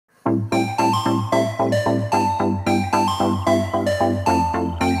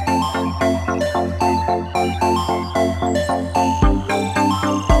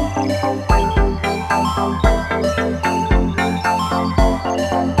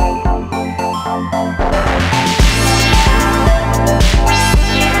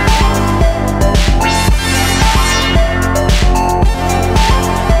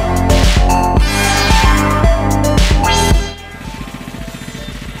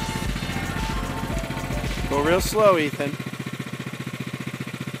Go real slow, Ethan.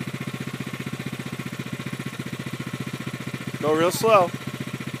 Go real slow.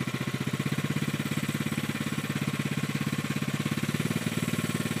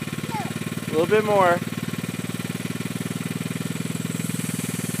 A little bit more.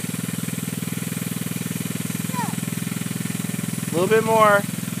 A little bit more.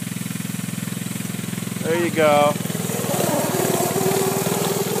 There you go.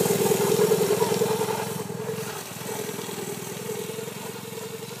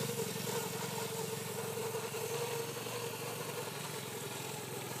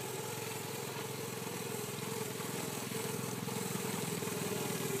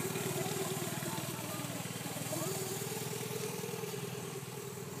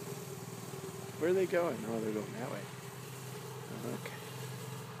 Where are they going? Oh, they're going that way. Okay.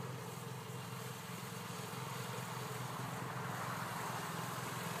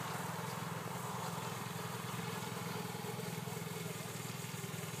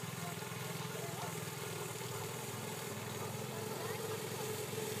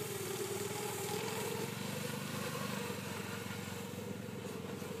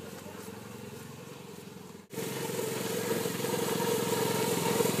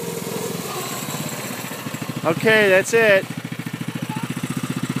 Okay, that's it.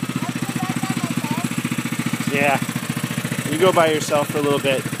 Yeah, you go by yourself for a little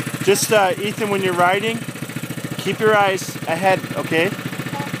bit. Just, Ethan, when you're riding, keep your eyes ahead, okay?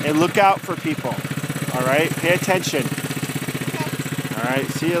 And look out for people, all right? Pay attention. All right,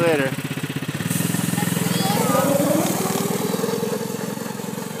 see you later.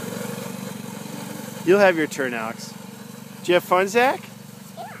 You'll have your turn, Alex. Did you have fun, Zach?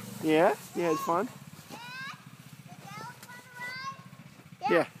 Yeah? You had fun?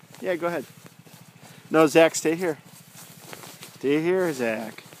 Yeah, go ahead. No, Zach, stay here. Stay here,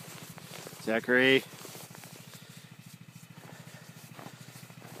 Zach. Zachary.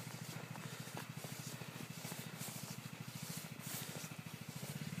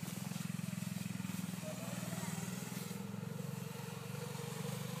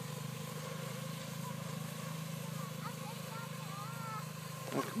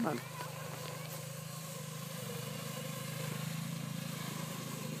 Oh, come on.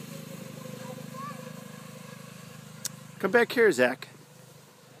 Come back here, Zach.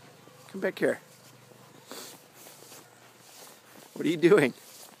 Come back here. What are you doing?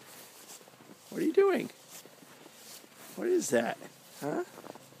 What are you doing? What is that? Huh?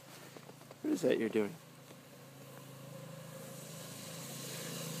 What is that you're doing?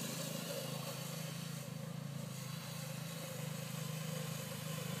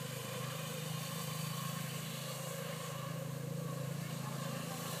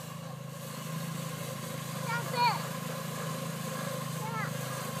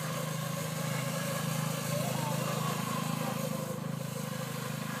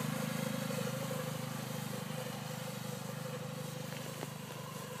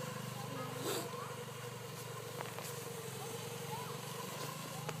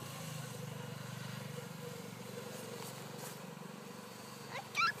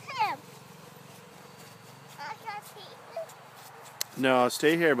 No,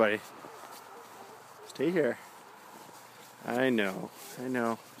 stay here, buddy. Stay here. I know.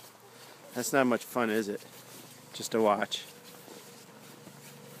 That's not much fun, is it? Just to watch.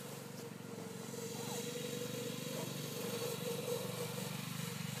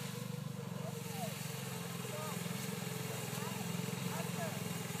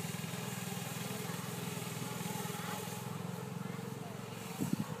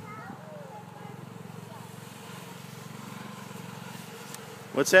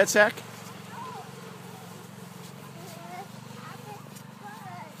 What's that, Zach?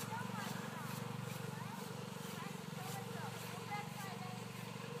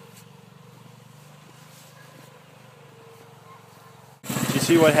 Did you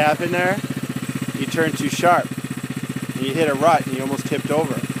see what happened there? You turned too sharp. And you hit a rut and you almost tipped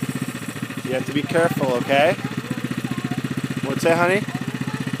over. You have to be careful, okay? What's that, honey?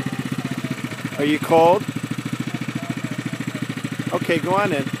 Are you cold? Okay, go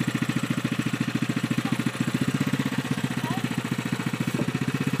on in.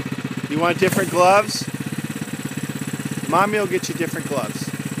 You want different gloves? Mommy will get you different gloves.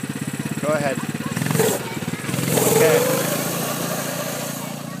 Go ahead. Okay.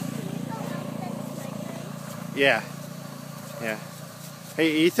 Yeah.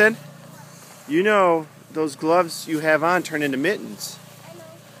 Hey, Ethan, you know those gloves you have on turn into mittens. I know.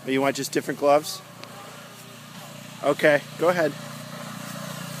 But you want just different gloves? Okay, go ahead.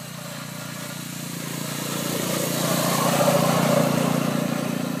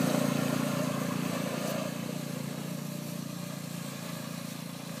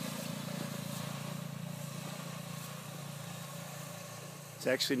 It's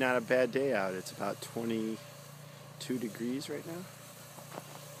actually not a bad day out. It's about 22 degrees right now.